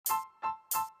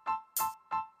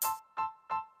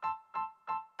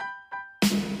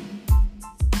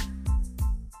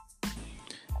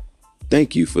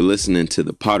Thank you for listening to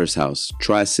the Potter's House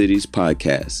Tri-Cities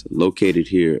podcast, located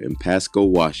here in Pasco,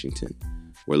 Washington,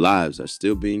 where lives are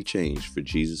still being changed for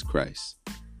Jesus Christ.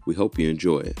 We hope you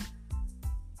enjoy it.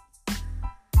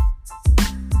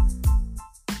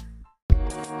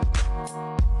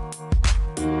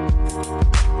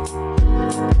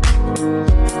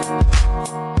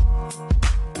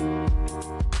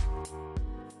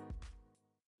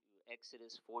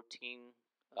 Exodus 14,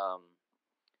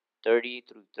 30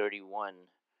 through 31.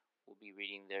 We'll be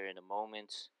reading there in a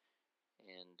moment.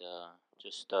 And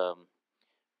just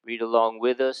read along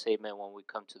with us, amen, when we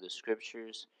come to the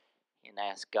scriptures and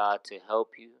ask God to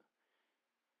help you,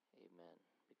 amen,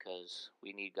 because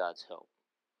we need God's help.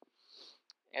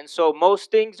 And so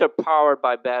most things are powered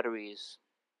by batteries.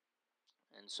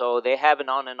 And so they have an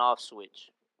on and off switch.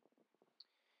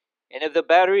 And if the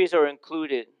batteries are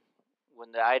included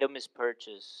when the item is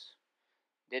purchased,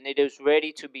 then it is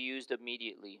ready to be used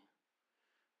immediately.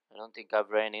 I don't think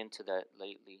I've ran into that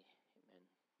lately. Amen.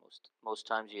 Most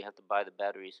times you have to buy the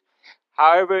batteries.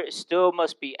 However, it still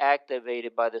must be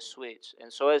activated by the switch.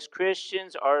 And so as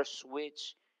Christians, our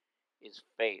switch is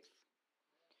faith.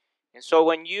 And so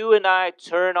when you and I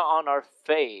turn on our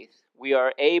faith, we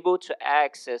are able to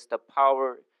access the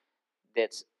power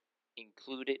that's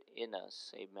included in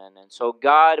us. Amen. And so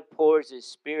God pours His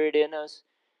Spirit in us,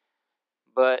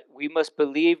 but we must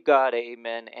believe God,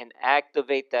 amen, and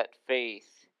activate that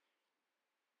faith.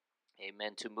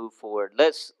 Amen. To move forward.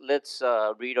 Let's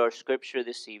read our scripture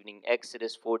this evening,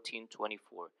 Exodus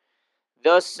 14:24.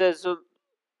 Thus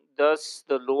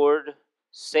the Lord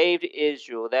saved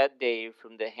Israel that day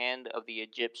from the hand of the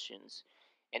Egyptians,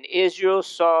 and Israel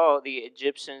saw the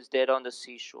Egyptians dead on the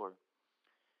seashore.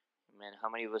 Amen. How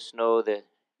many of us know that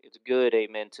it's good,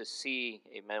 amen, to see,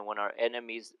 amen, when our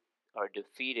enemies are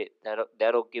defeated?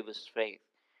 That'll give us faith.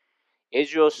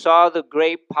 Israel saw the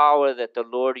great power that the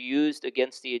Lord used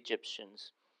against the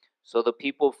Egyptians. So the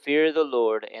people feared the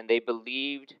Lord, and they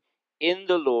believed in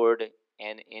the Lord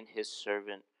and in His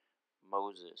servant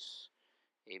Moses.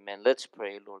 Amen. Let's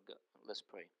pray, Lord God. Let's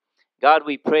pray. God,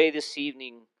 we pray this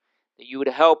evening that you would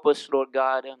help us, Lord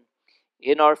God,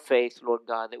 in our faith, Lord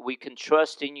God, that we can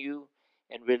trust in you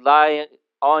and rely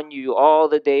on you all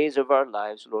the days of our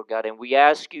lives, Lord God. And we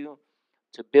ask you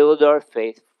to build our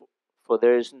faith, for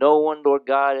there is no one, Lord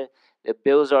God, that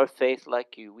builds our faith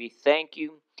like you. We thank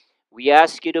you. We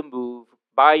ask you to move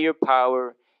by your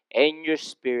power and your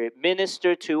Spirit.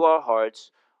 Minister to our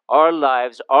hearts, our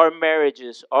lives, our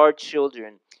marriages, our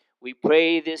children. We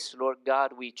pray this, Lord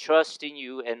God. We trust in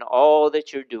you and all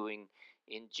that you're doing.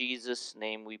 In Jesus'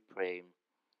 name we pray.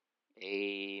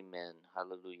 Amen.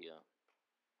 Hallelujah.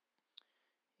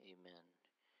 Amen.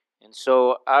 And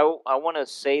so I want to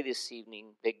say this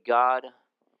evening that God,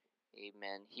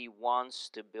 amen, He wants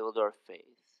to build our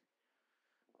faith.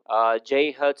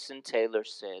 J. Hudson Taylor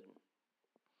said,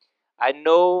 I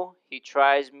know He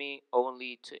tries me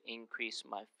only to increase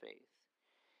my faith.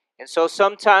 And so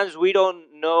sometimes we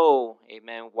don't know,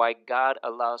 amen, why God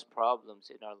allows problems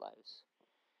in our lives.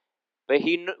 But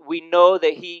we know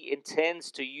that He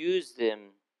intends to use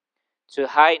them to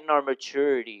heighten our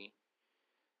maturity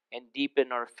and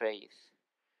deepen our faith.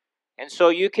 And so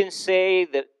you can say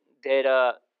that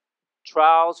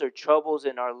trials or troubles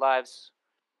in our lives,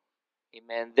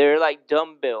 amen, they're like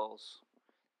dumbbells.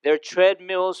 They're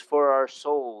treadmills for our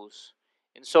souls.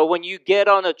 And so when you get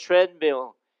on a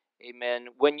treadmill, amen,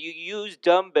 when you use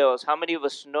dumbbells, how many of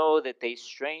us know that they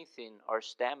strengthen our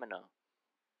stamina?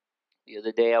 The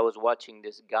other day I was watching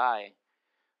this guy.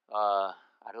 I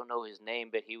don't know his name,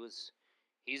 but he's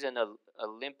an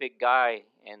Olympic guy,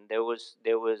 and there was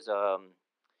a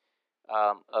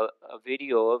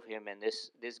video of him, and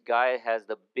this guy has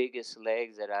the biggest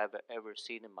legs that I've ever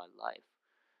seen in my life.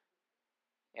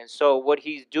 And so what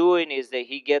he's doing is that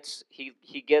he gets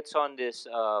on this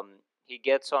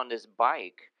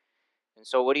bike. And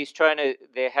so what he's trying to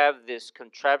they have this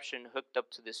contraption hooked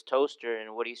up to this toaster,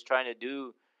 and what he's trying to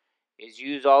do is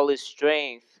use all his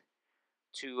strength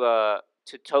to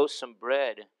toast some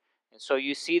bread. And so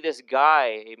you see this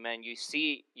guy, amen, you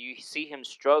see him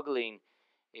struggling,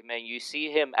 amen, you see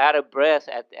him out of breath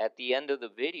at the end of the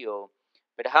video.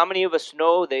 But how many of us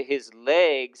know that his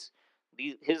legs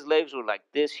were like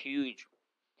this huge,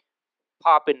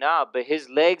 popping out, but his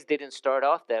legs didn't start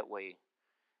off that way.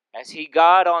 As he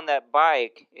got on that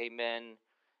bike, amen,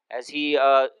 as he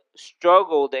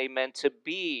struggled, amen, to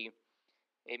be,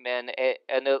 amen,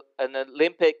 an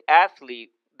Olympic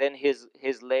athlete, then his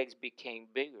legs became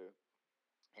bigger.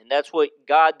 And that's what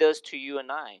God does to you and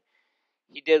I.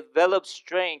 He develops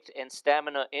strength and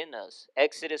stamina in us.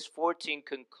 Exodus 14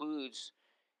 concludes,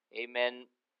 amen,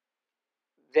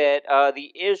 that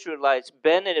the Israelites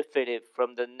benefited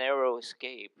from the narrow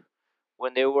escape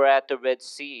when they were at the Red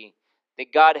Sea.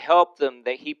 That God helped them,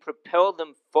 that He propelled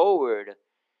them forward,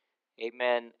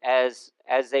 amen, as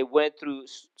they went through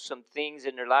some things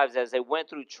in their lives, as they went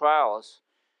through trials.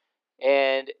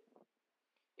 And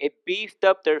it beefed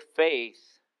up their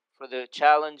faith for the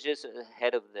challenges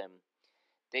ahead of them.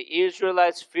 The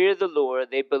Israelites feared the Lord,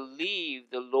 they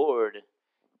believed the Lord,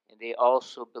 and they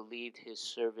also believed His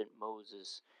servant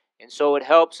Moses. And so it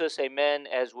helps us, amen,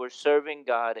 as we're serving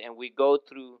God and we go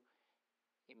through,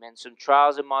 amen, some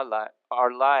trials in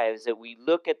our lives, that we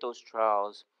look at those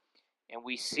trials and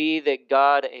we see that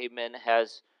God, amen,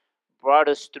 has brought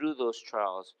us through those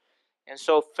trials. And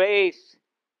so faith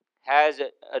has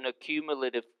an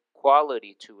accumulative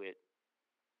quality to it.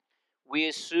 We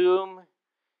assume,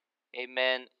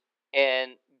 amen,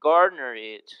 and garner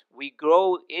it. We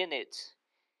grow in it.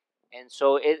 And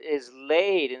so it is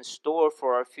laid in store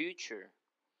for our future.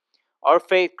 Our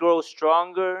faith grows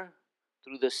stronger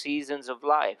through the seasons of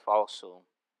life also.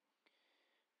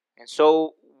 And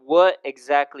so, what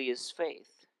exactly is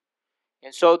faith?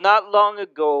 And so, not long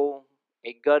ago,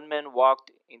 a gunman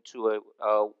walked into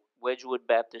a Wedgwood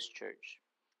Baptist church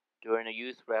during a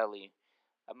youth rally.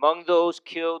 Among those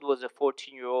killed was a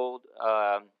 14-year-old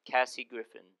Cassie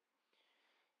Griffin.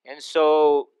 And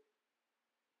so,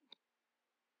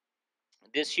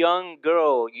 this young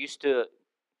girl used to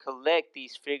collect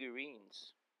these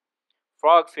figurines,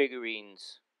 frog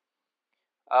figurines,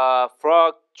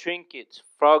 frog trinkets,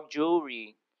 frog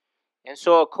jewelry. And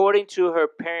so, according to her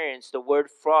parents, the word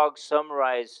frog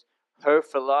summarized her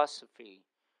philosophy,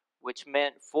 which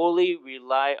meant fully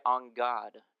rely on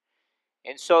God.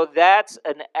 And so, that's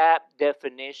an apt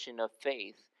definition of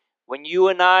faith. When you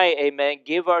and I, amen,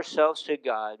 give ourselves to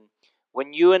God,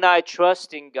 when you and I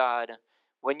trust in God,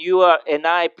 when you and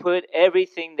I put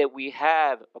everything that we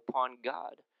have upon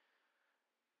God.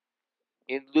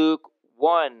 In Luke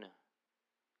 1,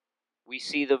 we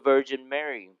see the Virgin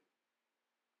Mary.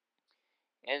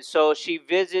 And so she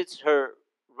visits her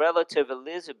relative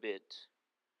Elizabeth.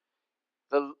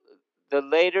 The, the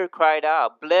later cried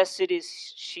out, "Blessed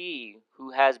is she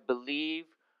who has believed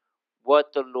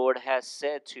what the Lord has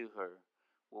said to her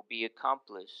will be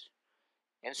accomplished."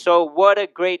 And so, what a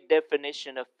great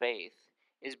definition of faith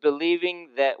is believing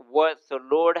that what the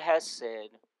Lord has said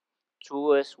to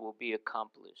us will be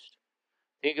accomplished.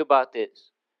 Think about this.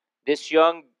 This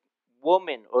young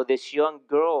woman or this young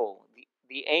girl,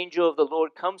 the angel of the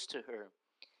Lord comes to her,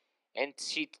 and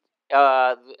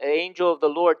the angel of the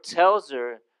Lord tells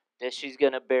her that she's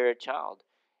going to bear a child.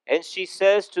 And she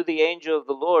says to the angel of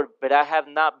the Lord, "But I have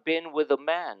not been with a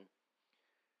man.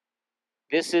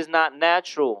 This is not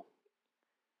natural."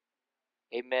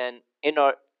 Amen.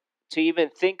 To even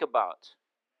think about.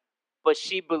 But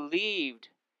she believed,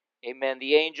 amen,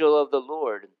 the angel of the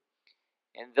Lord.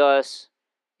 And thus,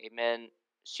 amen,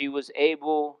 she was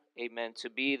able, amen, to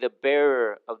be the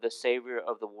bearer of the Savior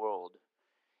of the world.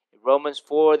 In Romans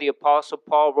 4, the Apostle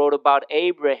Paul wrote about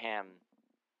Abraham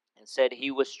and said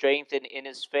he was strengthened in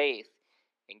his faith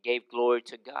and gave glory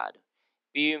to God,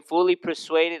 being fully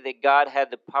persuaded that God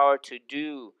had the power to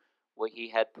do what He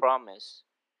had promised.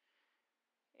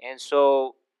 And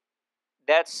so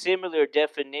that similar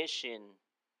definition,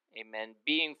 amen,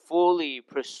 being fully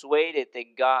persuaded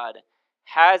that God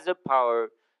has the power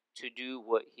to do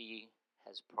what He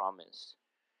has promised.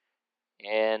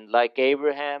 And like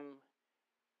Abraham,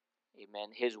 amen,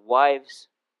 his wife,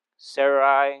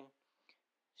 Sarai,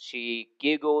 she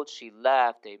giggled, she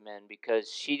laughed, amen,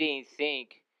 because she didn't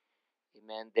think,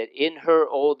 amen, that in her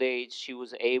old age she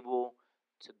was able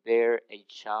to bear a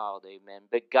child, amen.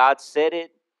 But God said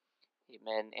it,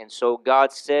 amen, and so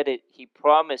God said it, He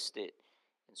promised it,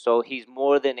 and so He's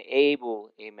more than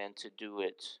able, amen, to do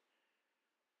it.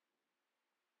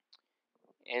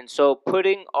 And so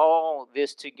putting all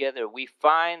this together, we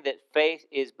find that faith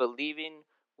is believing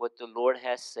what the Lord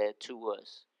has said to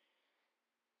us,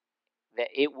 that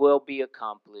it will be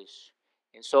accomplished.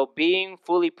 And so being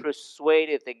fully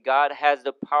persuaded that God has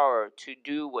the power to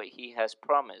do what He has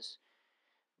promised,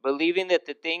 believing that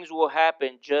the things will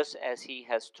happen just as He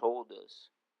has told us,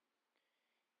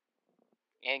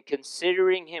 and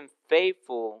considering Him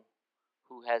faithful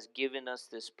who has given us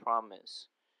this promise.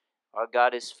 Our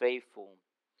God is faithful.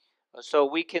 So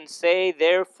we can say,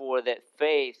 therefore, that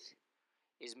faith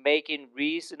is making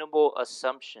reasonable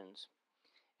assumptions.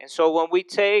 And so when we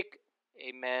take,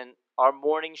 amen, our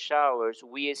morning showers,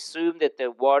 we assume that the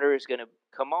water is going to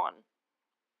come on,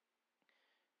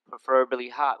 preferably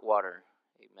hot water.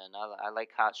 Amen. I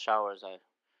like hot showers. I'm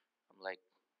like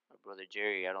my brother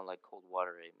Jerry. I don't like cold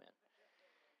water. Amen.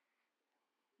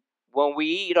 When we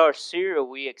eat our cereal,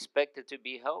 we expect it to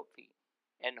be healthy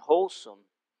and wholesome.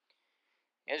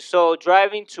 And so,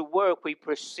 driving to work, we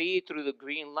proceed through the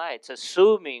green lights,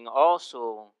 assuming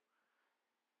also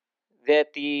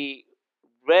that the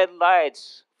red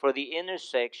lights for the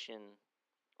intersection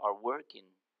are working.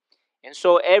 And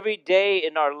so, every day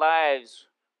in our lives,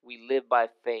 we live by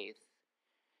faith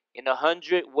in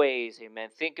 100 ways. Amen.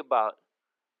 Think about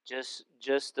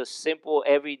just the simple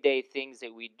everyday things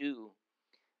that we do,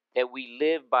 that we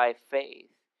live by faith.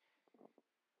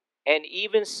 And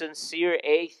even sincere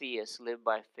atheists live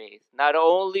by faith, not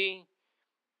only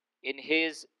in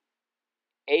his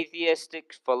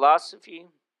atheistic philosophy,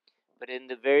 but in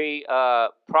the very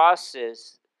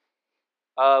process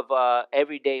of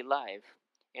everyday life.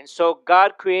 And so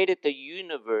God created the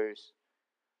universe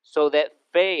so that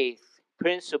faith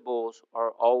principles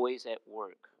are always at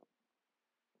work.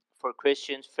 For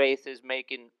Christians, faith is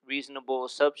making reasonable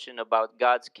assumption about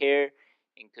God's care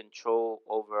and control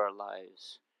over our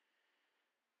lives.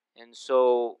 And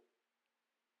so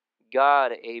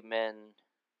God, amen,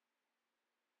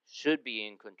 should be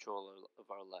in control of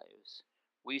our lives.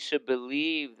 We should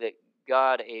believe that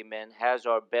God, amen, has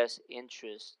our best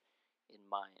interest in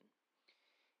mind.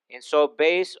 And so,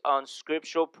 based on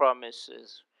scriptural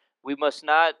promises, we must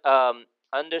not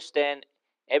understand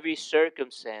every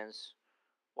circumstance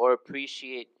or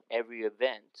appreciate every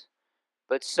event.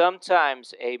 But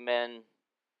sometimes, amen,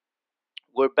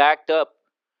 we're backed up.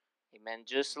 Amen.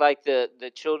 Just like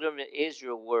the children of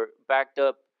Israel were backed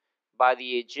up by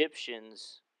the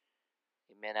Egyptians,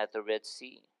 amen, at the Red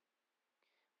Sea.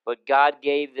 But God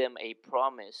gave them a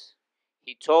promise.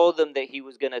 He told them that He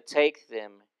was going to take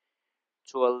them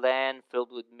to a land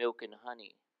filled with milk and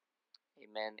honey.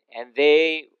 Amen. And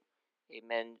they,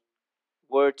 amen,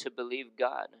 were to believe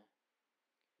God.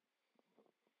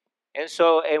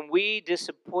 And we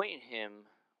disappoint Him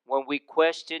when we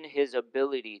question His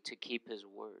ability to keep His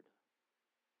word.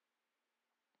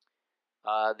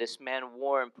 This man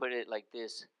Warren put it like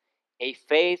this: a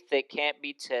faith that can't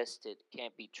be tested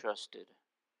can't be trusted.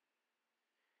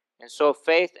 And so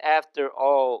faith, after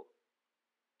all,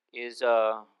 is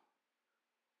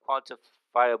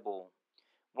quantifiable.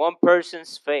 One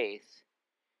person's faith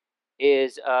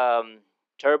is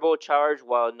turbocharged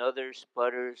while another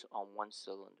sputters on one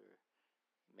cylinder.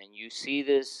 I mean, you see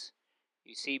this,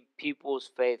 you see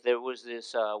people's faith. There was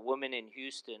this woman in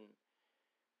Houston.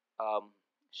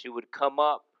 She would come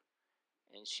up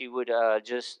and she would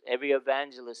just, every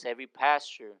evangelist, every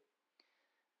pastor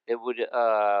that would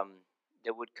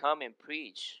come and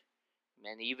preach.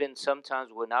 And even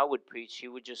sometimes when I would preach, she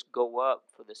would just go up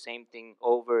for the same thing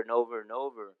over and over and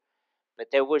over.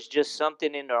 But there was just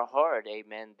something in her heart,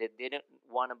 amen, that didn't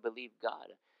want to believe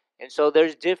God. And so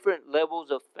there's different levels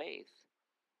of faith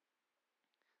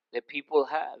that people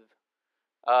have.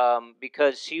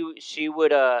 Because she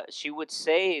would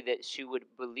say that she would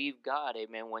believe God,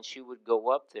 amen, when she would go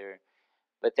up there.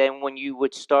 But then when you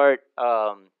would start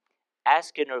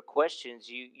asking her questions,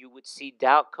 you would see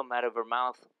doubt come out of her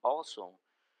mouth also.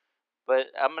 But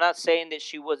I'm not saying that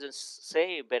she wasn't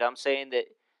saved, but I'm saying that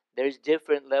there's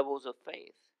different levels of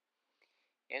faith.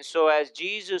 And so as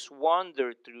Jesus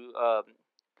wandered through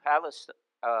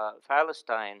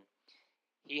Palestine,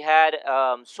 he had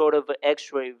sort of an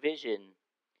x-ray vision.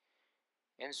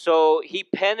 And so he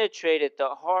penetrated the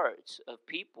hearts of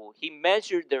people. He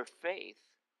measured their faith.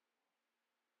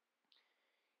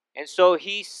 And so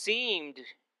he seemed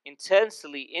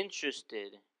intensely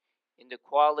interested in the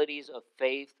qualities of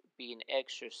faith being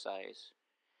exercised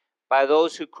by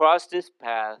those who crossed his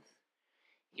path.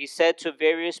 He said to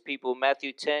various people,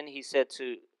 Matthew 10, he said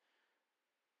to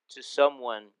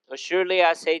someone, "Assuredly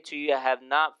I say to you, I have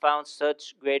not found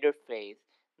such greater faith,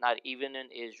 not even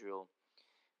in Israel."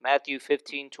 Matthew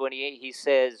 15:28, he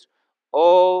says,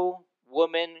 "O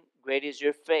woman, great is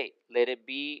your faith. Let it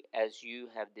be as you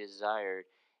have desired."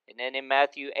 And then in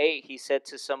Matthew 8, he said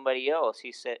to somebody else,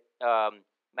 he said,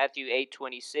 Matthew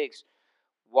 8:26,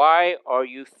 "Why are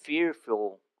you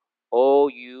fearful, O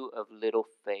you of little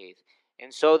faith?"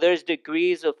 And so there's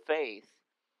degrees of faith.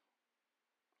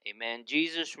 Amen.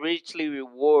 Jesus richly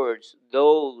rewards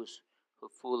those who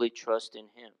fully trust in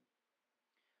Him.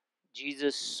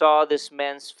 Jesus saw this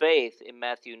man's faith in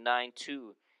Matthew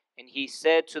 9:2, and He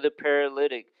said to the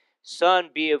paralytic, "Son,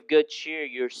 be of good cheer,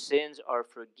 your sins are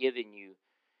forgiven you."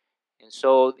 And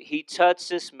so He touched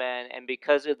this man, and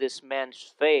because of this man's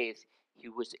faith, he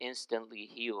was instantly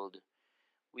healed.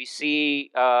 We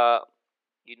see,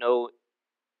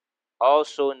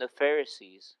 also in the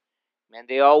Pharisees, man,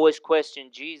 they always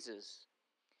questioned Jesus.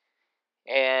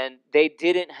 And they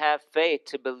didn't have faith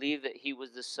to believe that He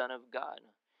was the Son of God.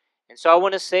 And so I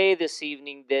want to say this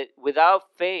evening that without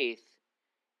faith,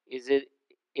 it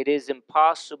is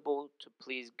impossible to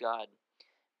please God.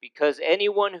 Because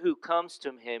anyone who comes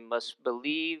to him must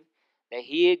believe that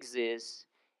he exists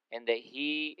and that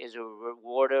he is a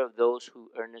rewarder of those who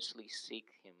earnestly seek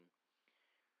him.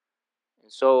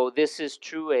 And so this is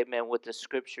true, amen, what the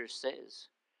scripture says.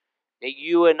 That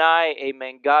you and I,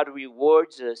 amen, God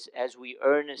rewards us as we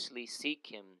earnestly seek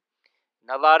him.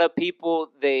 And a lot of people,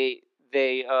 they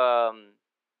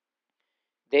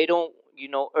don't,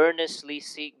 earnestly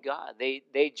seek God.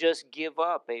 They just give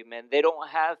up, amen. They don't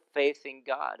have faith in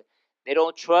God. They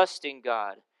don't trust in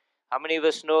God. How many of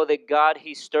us know that God,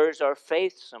 he stirs our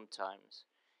faith sometimes?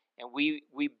 And we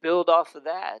build off of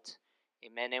that,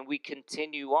 amen, and we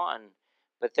continue on.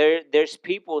 But there's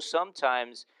people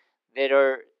sometimes that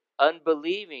are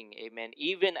unbelieving, amen.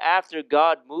 Even after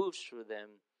God moves through them,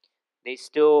 they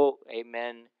still,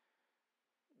 amen,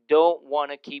 don't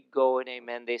want to keep going,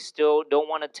 amen. They still don't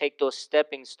want to take those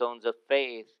stepping stones of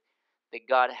faith that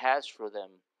God has for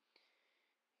them.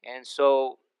 And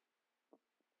so,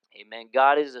 amen,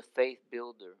 God is a faith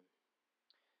builder.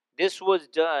 This was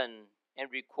done and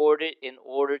recorded in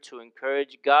order to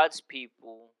encourage God's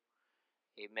people,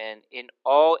 amen, in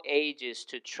all ages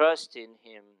to trust in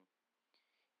him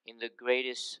in the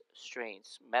greatest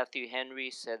strengths. Matthew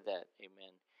Henry said that,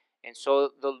 amen. And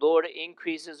so the Lord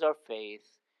increases our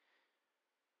faith.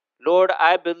 Lord,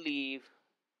 I believe,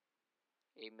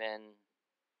 amen.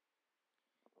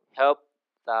 Help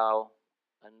thou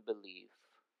unbelief.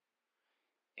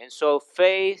 And so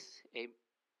faith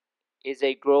is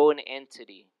a growing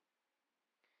entity.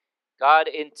 God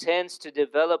intends to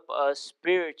develop us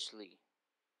spiritually.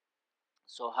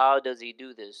 So how does he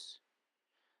do this?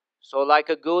 So like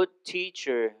a good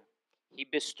teacher, he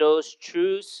bestows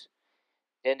truths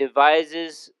and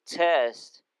devises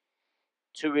tests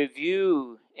to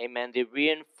review, amen, the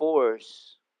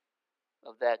reinforcement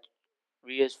of that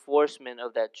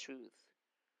truth.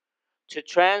 To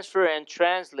transfer and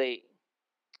translate,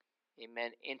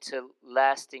 amen, into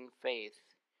lasting faith.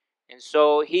 And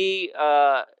so he,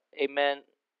 amen,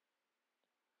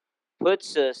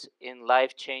 puts us in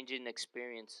life-changing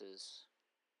experiences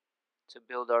to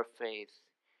build our faith.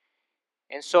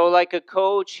 And so like a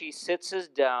coach, he sits us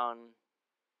down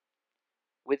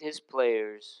with his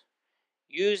players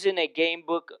using a game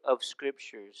book of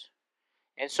scriptures.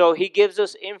 And so he gives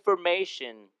us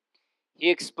information. He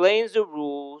explains the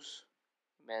rules.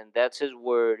 Man, that's his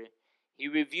word. He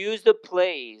reviews the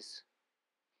plays.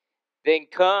 Then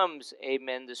comes,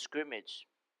 amen, the scrimmage.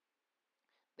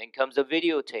 Then comes the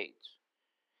videotape.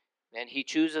 Then he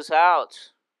chooses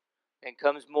out. Then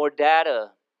comes more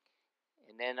data.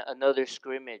 And then another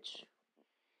scrimmage.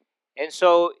 And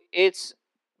so it's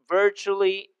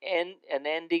virtually an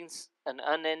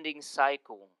unending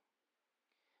cycle.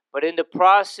 But in the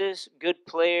process, good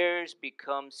players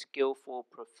become skillful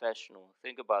professionals.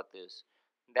 Think about this.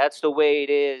 That's the way it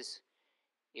is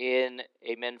in,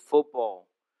 amen, football.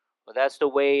 Or that's the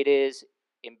way it is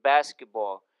in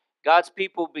basketball. God's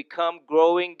people become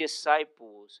growing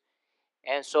disciples.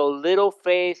 And so little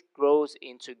faith grows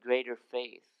into greater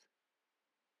faith.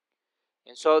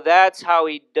 And so that's how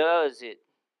he does it.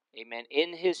 Amen.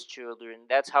 In his children.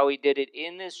 That's how he did it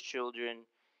in his children,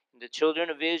 the children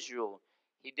of Israel.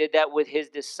 He did that with his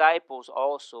disciples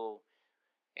also.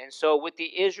 And so with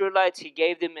the Israelites, he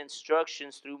gave them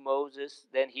instructions through Moses.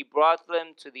 Then he brought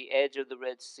them to the edge of the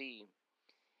Red Sea.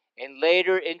 And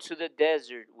later into the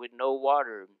desert with no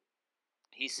water.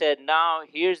 He said, now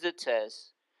here's the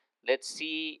test. Let's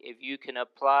see if you can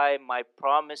apply my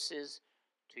promises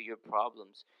to your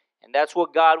problems. And that's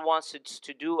what God wants us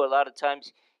to do a lot of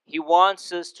times. He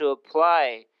wants us to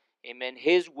apply, amen,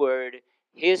 his word,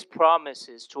 his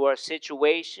promises to our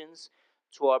situations,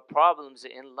 to our problems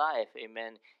in life,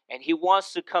 amen. And he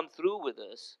wants to come through with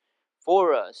us,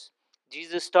 for us.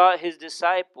 Jesus taught his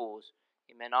disciples,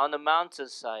 amen, on the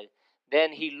mountainside.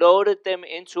 Then he loaded them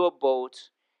into a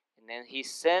boat, and then he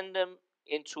sent them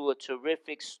into a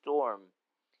terrific storm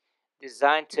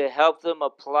designed to help them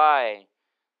apply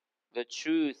the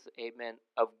truth, amen,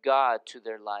 of God to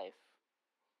their life.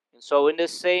 And so in the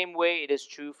same way, it is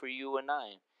true for you and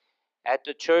I. At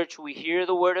the church, we hear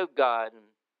the word of God.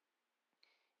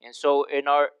 And so in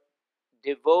our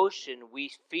devotion,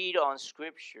 we feed on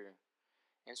scripture.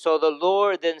 And so the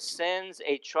Lord then sends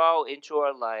a trial into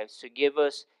our lives to give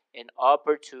us an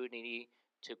opportunity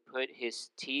to put his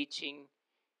teaching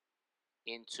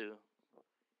into,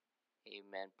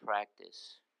 amen,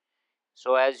 practice.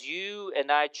 So as you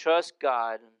and I trust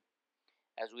God,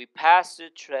 as we pass the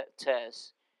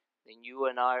test, then you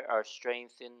and I are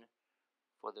strengthened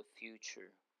for the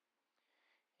future.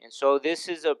 And so this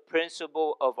is a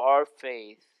principle of our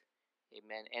faith.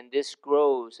 Amen. And this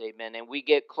grows. Amen. And we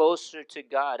get closer to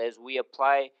God as we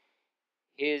apply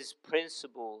His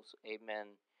principles. Amen.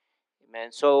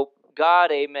 Amen. So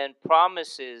God, amen,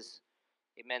 promises,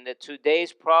 amen, that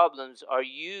today's problems are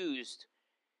used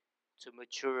to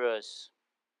mature us.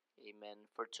 Amen.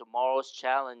 For tomorrow's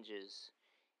challenges,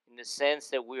 in the sense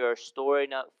that we are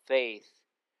storing up faith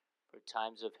for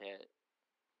times ahead.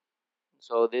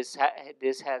 So this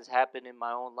has happened in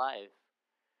my own life.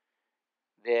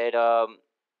 That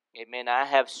amen, I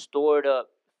have stored up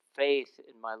faith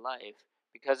in my life,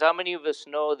 because how many of us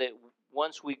know that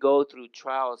once we go through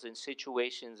trials and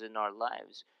situations in our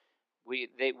lives,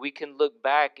 we can look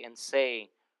back and say,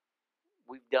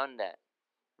 we've done that,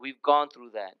 we've gone through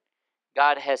that,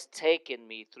 God has taken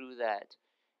me through that,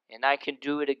 and I can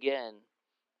do it again.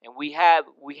 And we have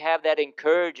that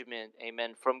encouragement,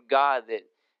 amen, from God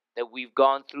that we've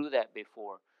gone through that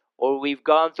before, or we've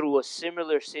gone through a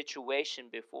similar situation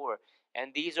before,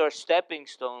 and these are stepping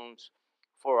stones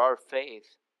for our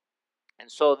faith. And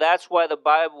so that's why the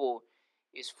Bible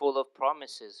is full of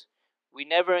promises. We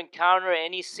never encounter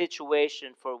any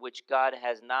situation for which God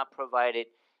has not provided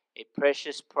a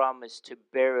precious promise to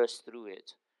bear us through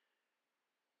it.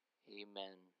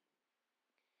 Amen.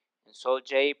 And so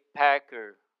J.I.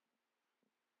 Packer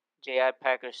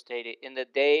stated, in the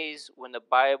days when the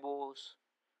Bible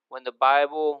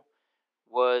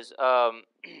was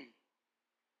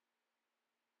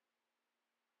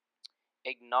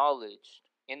acknowledged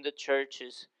in the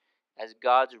churches as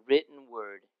God's written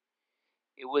word,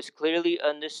 it was clearly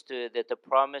understood that the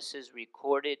promises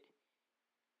recorded,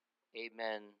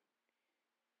 amen,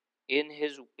 in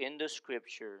the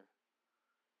scripture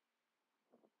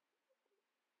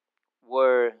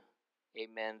were,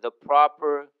 amen, the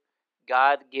proper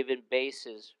God-given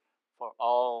basis for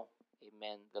all,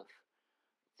 amen, the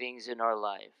things in our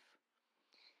life.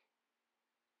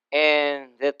 And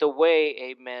that the way,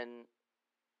 amen,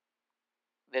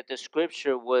 that the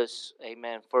scripture was,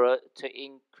 amen, to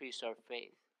increase our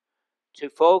faith, to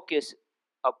focus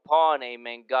upon,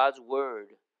 amen, God's word,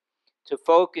 to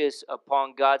focus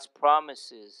upon God's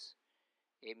promises,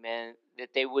 amen,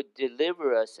 that they would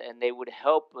deliver us and they would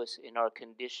help us in our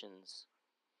conditions.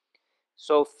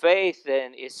 So faith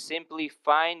then is simply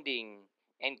finding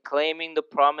and claiming the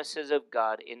promises of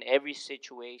God in every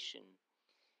situation,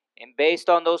 and based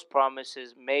on those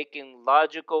promises, making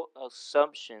logical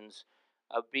assumptions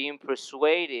of being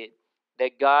persuaded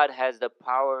that God has the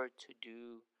power to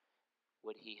do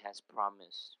what He has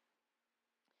promised.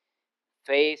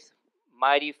 Faith,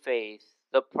 mighty faith,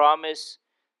 the promise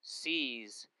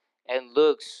sees and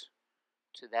looks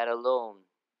to that alone,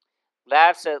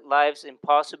 laughs at life's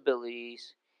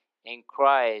impossibilities, and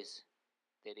cries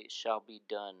that it shall be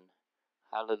done.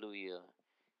 Hallelujah.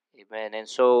 Amen. And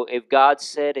so if God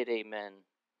said it, amen,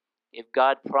 if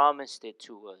God promised it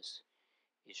to us,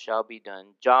 it shall be done.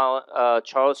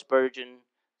 Charles Spurgeon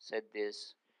said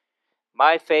this,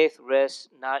 my faith rests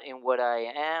not in what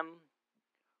I am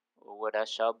or what I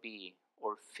shall be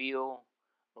or feel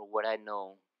or what I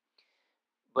know,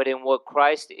 but in what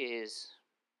Christ is,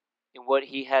 in what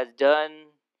He has done,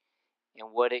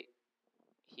 and what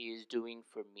He is doing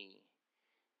for me.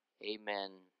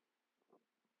 Amen.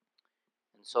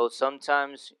 And so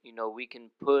sometimes, we can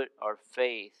put our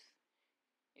faith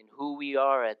in who we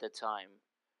are at the time.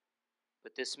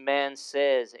 But this man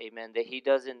says, amen, that he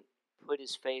doesn't put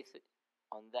his faith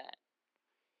on that.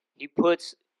 He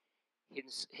puts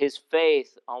his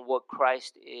faith on what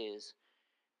Christ is.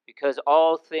 Because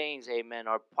all things, amen,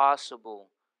 are possible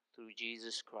through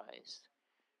Jesus Christ.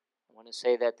 I want to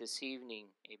say that this evening,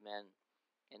 amen.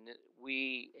 And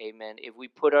we, amen, if we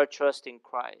put our trust in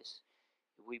Christ,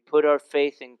 if we put our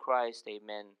faith in Christ,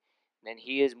 amen, then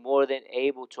He is more than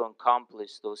able to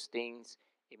accomplish those things,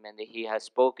 amen, that He has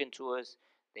spoken to us,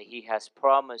 that He has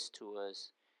promised to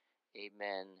us,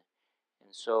 amen.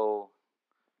 And so,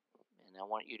 and I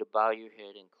want you to bow your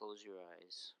head and close your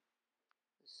eyes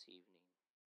this evening.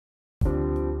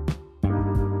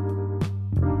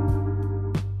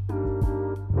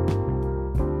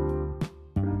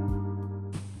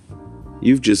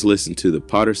 You've just listened to the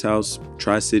Potter's House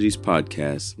Tri-Cities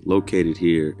podcast located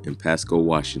here in Pasco,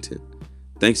 Washington.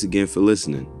 Thanks again for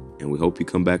listening, and we hope you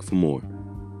come back for more.